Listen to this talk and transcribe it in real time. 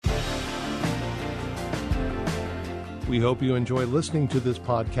We hope you enjoy listening to this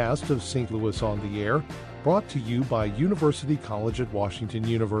podcast of St. Louis on the Air, brought to you by University College at Washington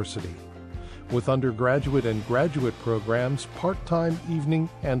University, with undergraduate and graduate programs part-time, evening,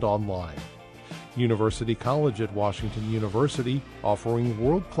 and online. University College at Washington University, offering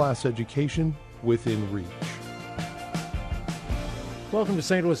world-class education within reach. Welcome to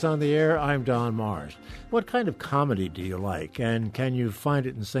St. Louis on the Air. I'm Don Mars. What kind of comedy do you like, and can you find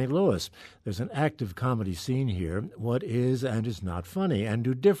it in St. Louis? There's an active comedy scene here. What is and is not funny? And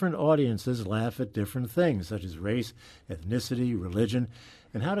do different audiences laugh at different things, such as race, ethnicity, religion?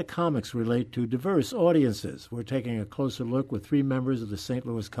 And how do comics relate to diverse audiences? We're taking a closer look with three members of the St.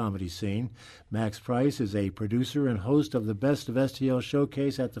 Louis comedy scene. Max Price is a producer and host of the Best of STL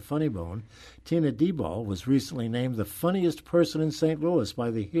showcase at the Funny Bone. Tina Deball was recently named the funniest person in St. Louis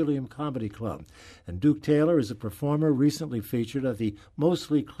by the Helium Comedy Club. And Duke Taylor is a performer recently featured at the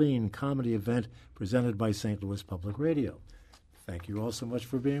Mostly Clean comedy event presented by St. Louis Public Radio. Thank you all so much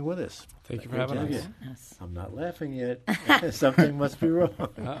for being with us. Thank you for having us. Yes. I'm not laughing yet. Something must be wrong.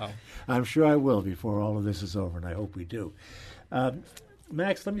 Uh-oh. I'm sure I will before all of this is over, and I hope we do.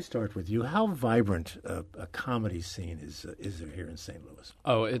 Max, let me start with you. How vibrant a comedy scene is there here in St. Louis?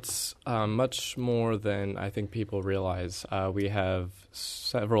 Oh, it's much more than I think people realize. We have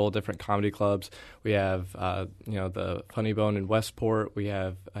several different comedy clubs. We have, the Funny Bone in Westport. We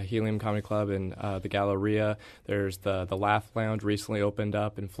have a Helium Comedy Club in the Galleria. There's the Laugh Lounge recently opened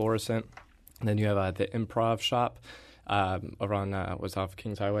up in Florissant. And then you have the Improv Shop around was off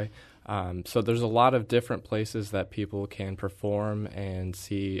Kings Highway. So there's a lot of different places that people can perform and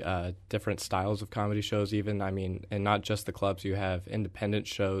see different styles of comedy shows even. I mean, and not just the clubs. You have independent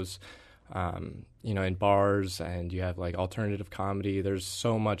shows, in bars, and you have like alternative comedy. There's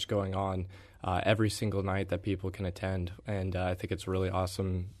so much going on every single night that people can attend. And I think it's really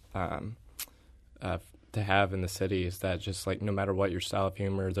awesome to have in the city is that just like no matter what your style of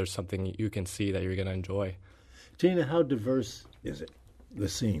humor, there's something you can see that you're going to enjoy. Tina, how diverse is it? The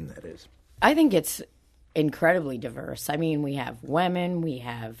scene, that is. I think it's incredibly diverse. I mean, we have women, we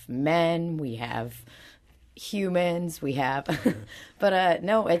have men, we have humans, we have but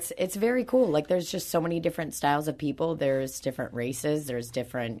no, it's very cool. Like there's just so many different styles of people. There's different races, there's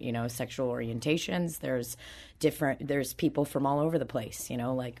different, sexual orientations, there's people from all over the place,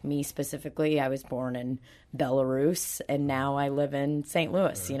 like me specifically. I was born in Belarus and now I live in St.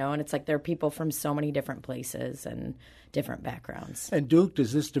 Louis, and it's like there are people from so many different places and different backgrounds. And Duke,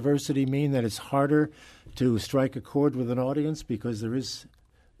 does this diversity mean that it's harder to strike a chord with an audience because there is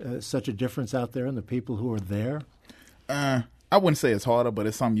such a difference out there in the people who are there? I wouldn't say it's harder, but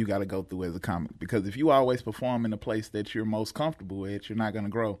it's something you got to go through as a comic, because if you always perform in the place that you're most comfortable at, you're not going to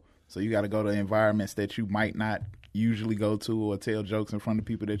grow. So you got to go to environments that you might not usually go to, or tell jokes in front of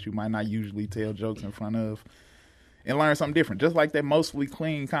people that you might not usually tell jokes in front of, and learn something different. Just like that Mostly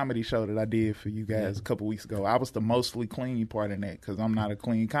Clean comedy show that I did for you guys a couple weeks ago. I was the mostly clean part in that because I'm not a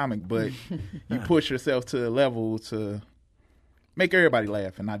clean comic, but you push yourself to a level to make everybody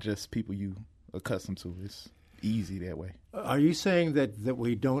laugh and not just people you accustomed to. It's easy that way. Are you saying that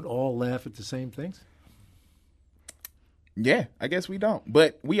we don't all laugh at the same things? Yeah, I guess we don't.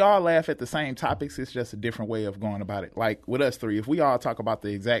 But we all laugh at the same topics. It's just a different way of going about it. Like with us three, if we all talk about the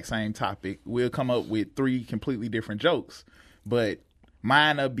exact same topic, we'll come up with three completely different jokes. But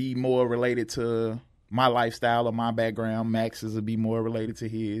mine will be more related to my lifestyle or my background. Max's will be more related to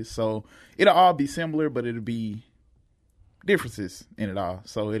his. So it'll all be similar, but it'll be differences in it all.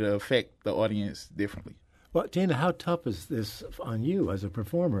 So it'll affect the audience differently. Well, Tina, how tough is this on you as a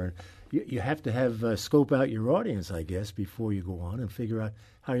performer? You have to have scope out your audience, I guess, before you go on and figure out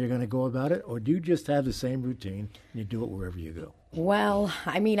how you're going to go about it? Or do you just have the same routine and you do it wherever you go? Well,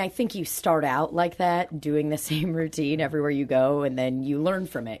 I mean, I think you start out like that, doing the same routine everywhere you go, and then you learn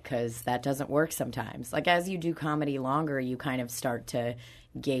from it because that doesn't work sometimes. Like as you do comedy longer, you kind of start to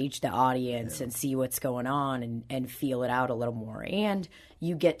gauge the audience and see what's going on and feel it out a little more. And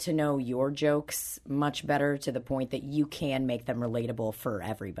you get to know your jokes much better to the point that you can make them relatable for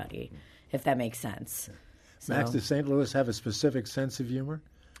everybody, if that makes sense. Max, does St. Louis have a specific sense of humor?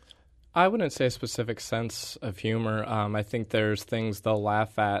 I wouldn't say a specific sense of humor. I think there's things they'll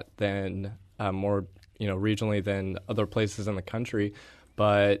laugh at than more, regionally than other places in the country.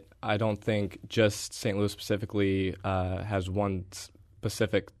 But I don't think just St. Louis specifically has one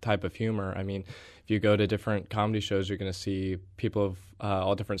specific type of humor. I mean, if you go to different comedy shows, you're going to see people of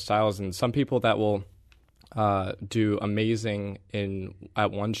all different styles, and some people that will do amazing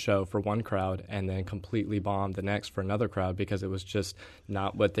at one show for one crowd and then completely bomb the next for another crowd because it was just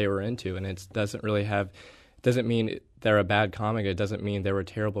not what they were into, and it doesn't really have doesn't mean they're a bad comic. It doesn't mean they were a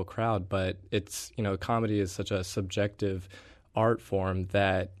terrible crowd. But it's, comedy is such a subjective art form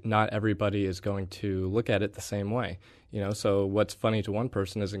that not everybody is going to look at it the same way. So what's funny to one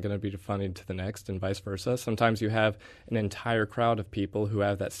person isn't going to be funny to the next, and vice versa. Sometimes you have an entire crowd of people who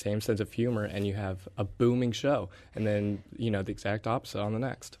have that same sense of humor, and you have a booming show, and then the exact opposite on the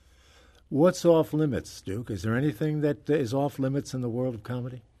next. What's off limits, Duke? Is there anything that is off limits in the world of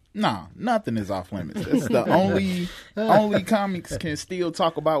comedy? No, nothing is off limits. It's the only comics can still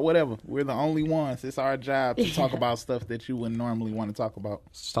talk about whatever. We're the only ones. It's our job to talk about stuff that you wouldn't normally want to talk about.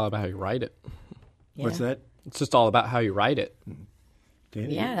 It's just all about how you write it. Yeah. What's that? It's just all about how you write it.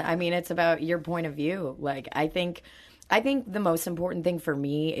 Danny? Yeah, I mean, it's about your point of view. Like, I think the most important thing for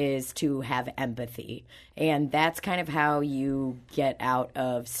me is to have empathy. And that's kind of how you get out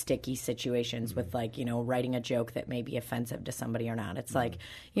of sticky situations with, like, writing a joke that may be offensive to somebody or not. It's like,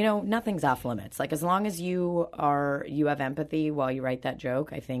 nothing's off limits. Like, as long as you have empathy while you write that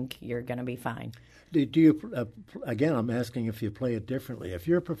joke, I think you're going to be fine. Do you, again, I'm asking if you play it differently. If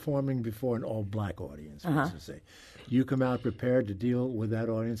you're performing before an all-black audience, for instance, say, you come out prepared to deal with that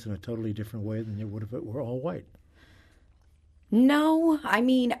audience in a totally different way than you would if it were all white. No, I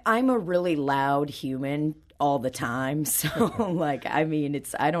mean, I'm a really loud human all the time. So,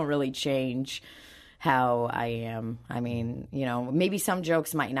 I don't really change how I am. I mean, maybe some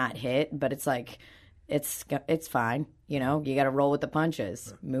jokes might not hit, but it's like, it's fine. You got to roll with the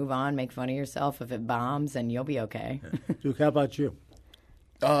punches. Move on, make fun of yourself. If it bombs, and you'll be okay. Duke, how about you?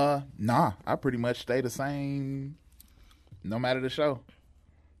 Nah, I pretty much stay the same no matter the show.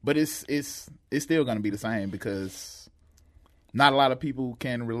 But it's still going to be the same because not a lot of people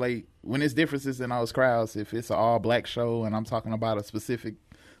can relate. When there's differences in those crowds, if it's an all-black show and I'm talking about a specific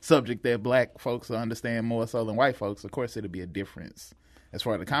subject that black folks will understand more so than white folks, of course it'll be a difference as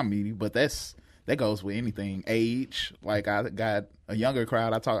far as the comedy, but that goes with anything. Age, like I got a younger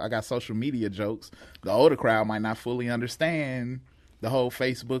crowd, I got social media jokes. The older crowd might not fully understand the whole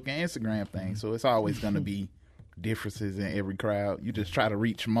Facebook and Instagram thing, so it's always going to be differences in every crowd. You just try to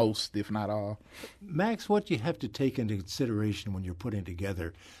reach most, if not all. Max, what do you have to take into consideration when you're putting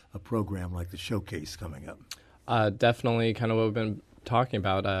together a program like the Showcase coming up? Definitely kind of what we've been talking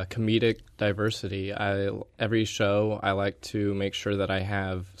about, comedic diversity. Every show, I like to make sure that I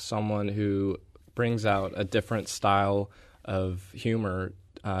have someone who brings out a different style of humor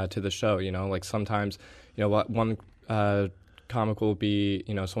to the show. Like sometimes, one comic will be,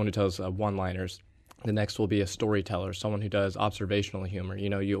 someone who tells one-liners. The next will be a storyteller, someone who does observational humor.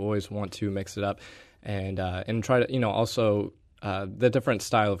 You always want to mix it up and try to, also the different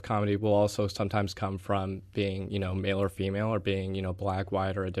style of comedy will also sometimes come from being, male or female or being, black,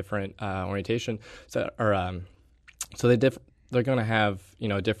 white, or a different orientation. So they're going to have,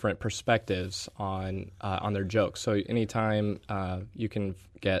 different perspectives on their jokes. So anytime you can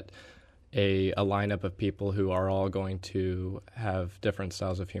get a lineup of people who are all going to have different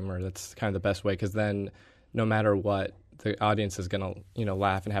styles of humor, that's kind of the best way, because then no matter what, the audience is going to,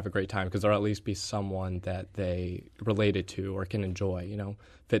 laugh and have a great time because there'll at least be someone that they related to or can enjoy,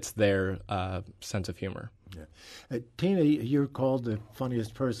 fits their sense of humor. Yeah. Tina, you're called the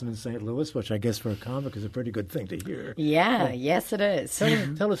funniest person in St. Louis, which I guess for a comic is a pretty good thing to hear. Yeah, yes it is.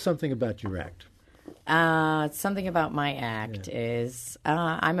 Tell us something about your act. Something about my act is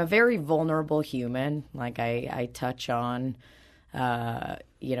I'm a very vulnerable human. Like I touch on,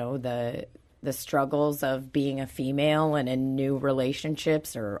 the struggles of being a female and in new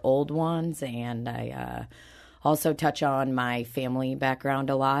relationships or old ones. And I also touch on my family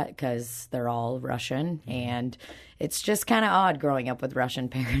background a lot because they're all Russian. And it's just kind of odd growing up with Russian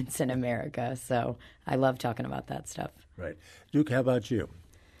parents in America. So I love talking about that stuff. Right. Duke, how about you?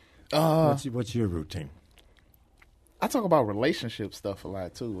 What's your routine? I talk about relationship stuff a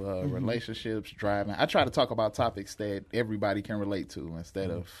lot, too. Relationships, driving. I try to talk about topics that everybody can relate to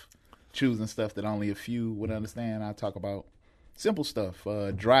instead of choosing stuff that only a few would understand. I talk about simple stuff,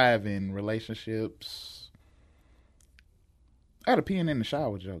 driving, relationships. I had a peeing in the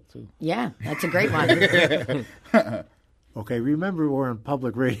shower joke, too. Yeah, that's a great one. Okay, remember we're on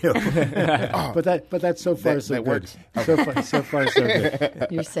public radio, but that's so far so that good. Works. So far so good.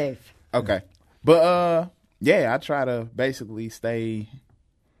 You're safe. Okay, but I try to basically stay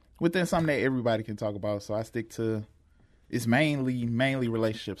within something that everybody can talk about. So I stick to it's mainly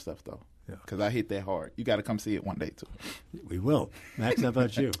relationship stuff though, because I hit that hard. You got to come see it one day too. We will. Max, how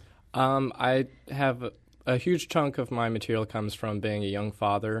about you? I have a huge chunk of my material comes from being a young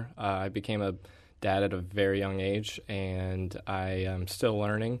father. I became a dad at a very young age, and I am still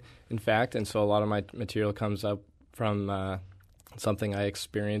learning, in fact. And so a lot of my material comes up from something I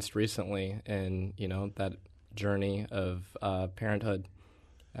experienced recently, and that journey of parenthood.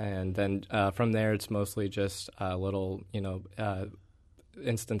 And then from there, it's mostly just little,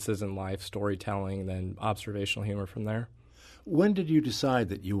 instances in life, storytelling, then observational humor from there. When did you decide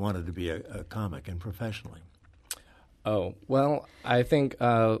that you wanted to be a comic and professionally? Oh, well, I think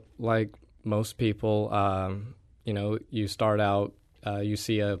like most people, you start out, you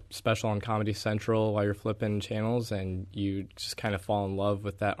see a special on Comedy Central while you're flipping channels, and you just kind of fall in love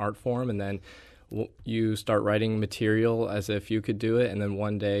with that art form, and then you start writing material as if you could do it, and then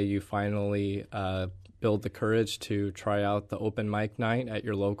one day you finally build the courage to try out the open mic night at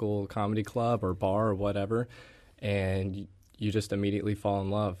your local comedy club or bar or whatever, and you just immediately fall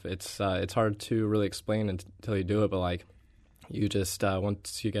in love. It's hard to really explain until you do it, but like you just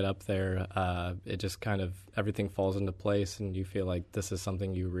once you get up there, it just kind of everything falls into place, and you feel like this is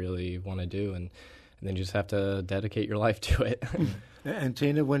something you really want to do, and then you just have to dedicate your life to it. And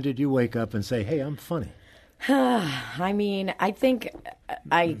Tina, when did you wake up and say, "Hey, I'm funny"? I mean, I think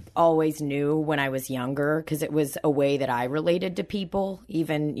I always knew when I was younger because it was a way that I related to people.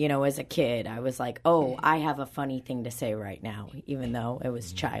 Even, as a kid, I was like, oh, I have a funny thing to say right now, even though it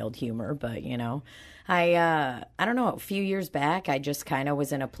was child humor. But, I don't know, a few years back, I just kind of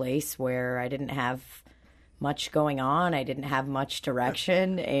was in a place where I didn't have much going on. I didn't have much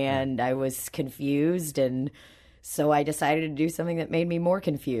direction, and I was confused. And so I decided to do something that made me more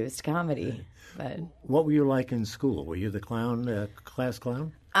confused, comedy. But what were you like in school? Were you the clown, class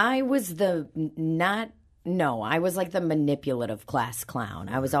clown? I was I was like the manipulative class clown.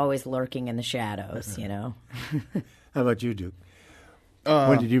 I was always lurking in the shadows, How about you, Duke?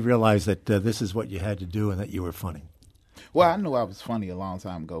 When did you realize that this is what you had to do and that you were funny? Well, I knew I was funny a long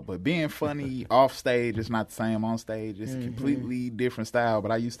time ago, but being funny off stage is not the same on stage. It's a completely different style,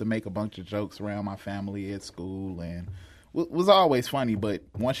 but I used to make a bunch of jokes around my family at school and was always funny, but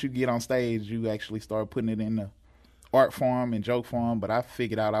once you get on stage, you actually start putting it in the art form and joke form. But I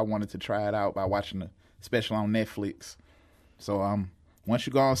figured out I wanted to try it out by watching the special on Netflix. So once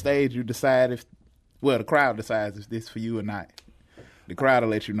you go on stage, you decide the crowd decides if this is for you or not. The crowd will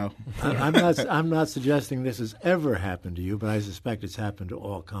let you know. I'm not suggesting this has ever happened to you, but I suspect it's happened to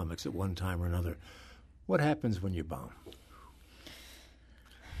all comics at one time or another. What happens when you bomb?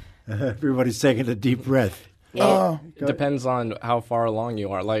 Everybody's taking a deep breath. It depends on how far along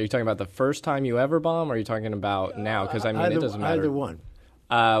you are. Like, are you talking about the first time you ever bomb, or are you talking about now? Because, it doesn't matter. Either one.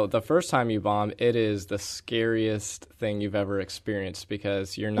 The first time you bomb, it is the scariest thing you've ever experienced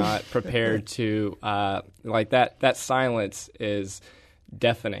because you're not prepared to, that silence is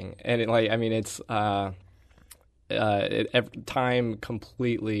deafening. And, time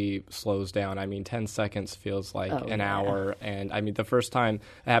completely slows down. 10 seconds feels like an hour. And the first time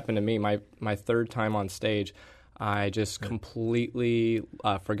it happened to me, my third time on stage, I just completely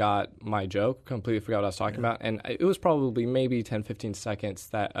forgot my joke, completely forgot what I was talking about. And it was probably maybe 10, 15 seconds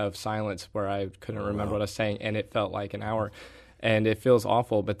of silence where I couldn't remember what I was saying, and it felt like an hour. And it feels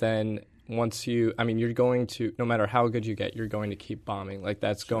awful. But then once you're going to, no matter how good you get, you're going to keep bombing. Like,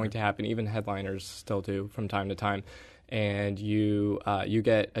 that's going to happen. Even headliners still do from time to time. And you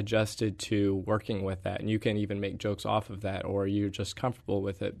get adjusted to working with that, and you can even make jokes off of that, or you're just comfortable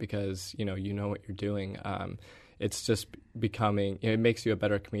with it because you know what you're doing. It's just becoming. It makes you a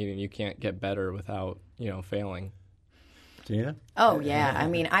better comedian. You can't get better without failing. Tina? Oh yeah.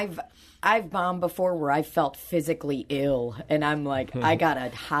 I've bombed before where I felt physically ill, and I'm like, I gotta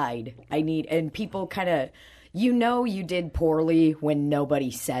hide. And people kind of. You did poorly when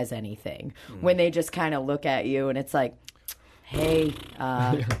nobody says anything. When they just kind of look at you and it's like, hey,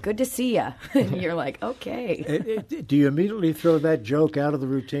 good to see ya. And you're like, okay. Do you immediately throw that joke out of the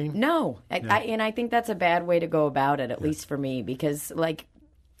routine? No. I think that's a bad way to go about it, at least for me, because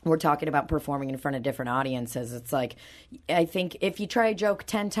we're talking about performing in front of different audiences. It's like, I think if you try a joke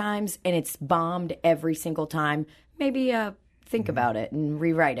 10 times and it's bombed every single time, maybe think about it and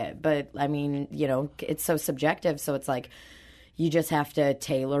rewrite it. But it's so subjective, so it's like you just have to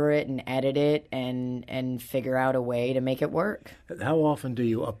tailor it and edit it and figure out a way to make it work. How often do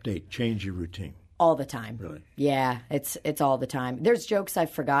you change your routine? All the time. Really? Yeah, it's all the time. There's jokes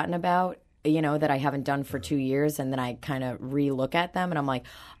I've forgotten about, that I haven't done for 2 years, and then I kind of re-look at them and I'm like,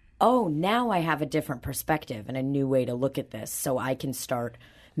 oh, now I have a different perspective and a new way to look at this, so I can start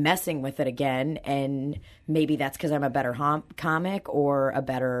messing with it again, and maybe that's because I'm a better comic or a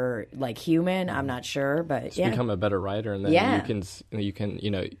better like human. I'm not sure, but Just become a better writer, and then you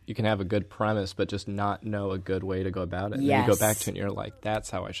can have a good premise, but just not know a good way to go about it. And then you go back to it, and you're like, that's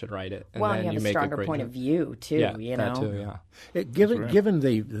how I should write it. And well, then you have a make stronger point of view too. That too, yeah. Given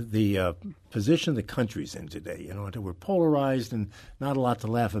the position the country's in today, we're polarized and not a lot to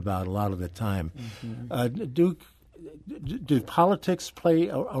laugh about a lot of the time. Do politics play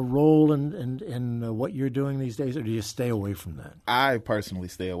a role in what you're doing these days, or do you stay away from that? I personally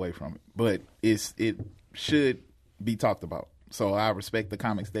stay away from it, but it should be talked about. So I respect the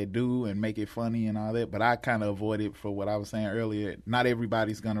comics that do and make it funny and all that, but I kind of avoid it for what I was saying earlier. Not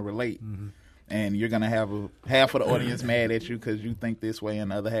everybody's going to relate, and you're going to have half of the audience mad at you because you think this way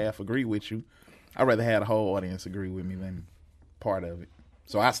and the other half agree with you. I'd rather have the whole audience agree with me than part of it.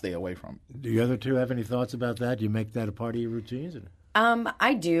 So I stay away from it. Do you other two have any thoughts about that? Do you make that a part of your routines?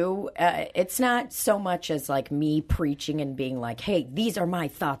 I do. It's not so much as like me preaching and being like, hey, these are my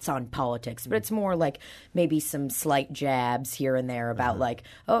thoughts on politics, but it's more like maybe some slight jabs here and there about like,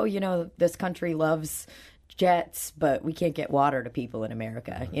 oh, this country loves jets, but we can't get water to people in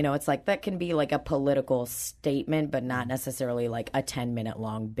America. It's like that can be like a political statement, but not necessarily like a 10-minute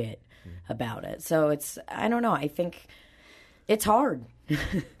long bit about it. So I don't know. I think it's hard.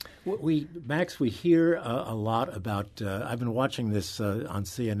 Max, we hear a lot about. I've been watching this on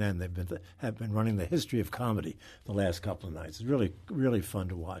CNN. Have been running the history of comedy the last couple of nights. It's really, really fun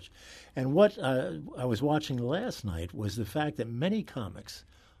to watch. And what I was watching last night was the fact that many comics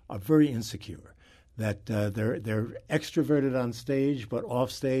are very insecure. That they're extroverted on stage, but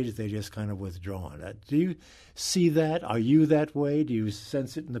off stage they just kind of withdrawn. Do you see that? Are you that way? Do you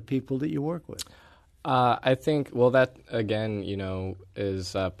sense it in the people that you work with? I think, that, again,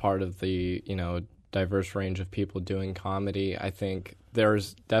 is part of the, diverse range of people doing comedy. I think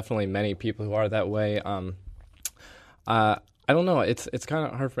there's definitely many people who are that way. I don't know. It's kind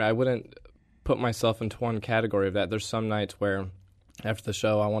of hard for me. I wouldn't put myself into one category of that. There's some nights where after the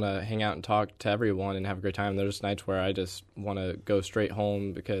show I want to hang out and talk to everyone and have a great time. There's nights where I just want to go straight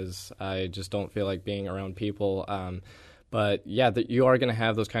home because I just don't feel like being around people. But yeah, you are going to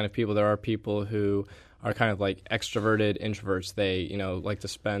have those kind of people. There are people who are kind of like extroverted introverts. They, like to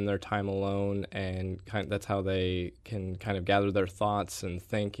spend their time alone, and that's how they can kind of gather their thoughts and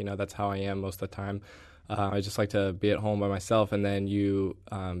think. That's how I am most of the time. I just like to be at home by myself, and then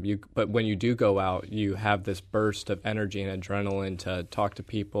but when you do go out, you have this burst of energy and adrenaline to talk to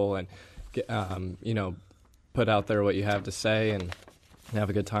people and get, put out there what you have to say and have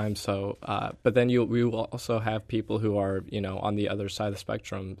a good time. So, but then we will also have people who are, on the other side of the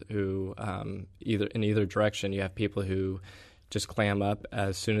spectrum who, in either direction, you have people who just clam up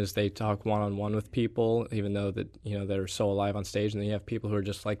as soon as they talk one-on-one with people, even though that, they're so alive on stage. And then you have people who are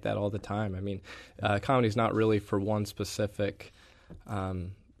just like that all the time. I mean, comedy's not really for one specific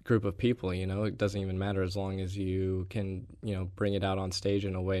group of people, It doesn't even matter as long as you can, bring it out on stage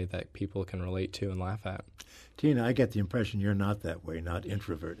in a way that people can relate to and laugh at. Tina, I get the impression you're not that way, not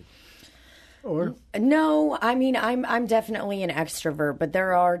introverted. Or no, I mean I'm definitely an extrovert, but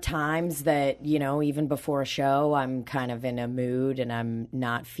there are times that even before a show I'm kind of in a mood and I'm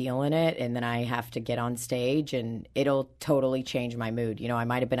not feeling it, and then I have to get on stage and it'll totally change my mood. I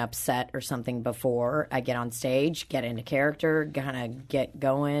might have been upset or something before I get on stage, get into character, kind of get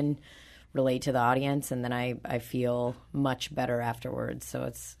going, relate to the audience, and then I feel much better afterwards. So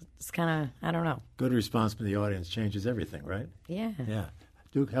it's kind of, I don't know. Good response from the audience changes everything, right? Yeah. Yeah.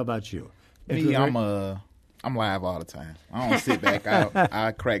 Duke, how about you? Me, I'm live all the time. I don't sit back out.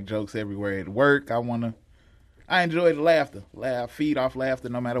 I crack jokes everywhere at work. I enjoy the laughter. Feed off laughter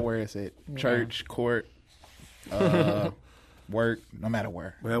no matter where it's at. Church, court, work, no matter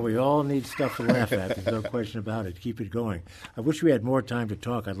where. Well, we all need stuff to laugh at. There's no question about it. Keep it going. I wish we had more time to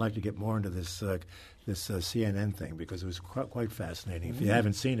talk. I'd like to get more into this CNN thing because it was quite fascinating. If you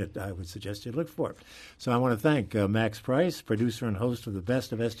haven't seen it, I would suggest you look for it. So I want to thank Max Price, producer and host of the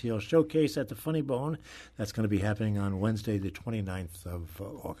Best of STL Showcase at the Funny Bone. That's going to be happening on Wednesday, the 29th of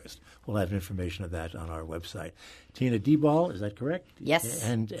August. We'll have information of that on our website. Tina Deball, is that correct? Yes.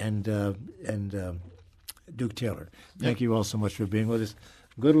 And Duke Taylor. Thank you all so much for being with us.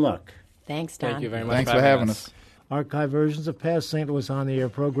 Good luck. Thanks, Don. Thank you very much. Thanks for having us. Archive versions of past St. Louis On the Air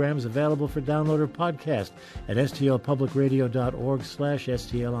programs available for download or podcast at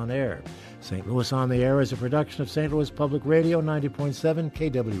stlpublicradio.org/STLonair. St. Louis On the Air is a production of St. Louis Public Radio 90.7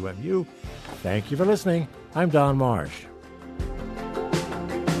 KWMU. Thank you for listening. I'm Don Marsh.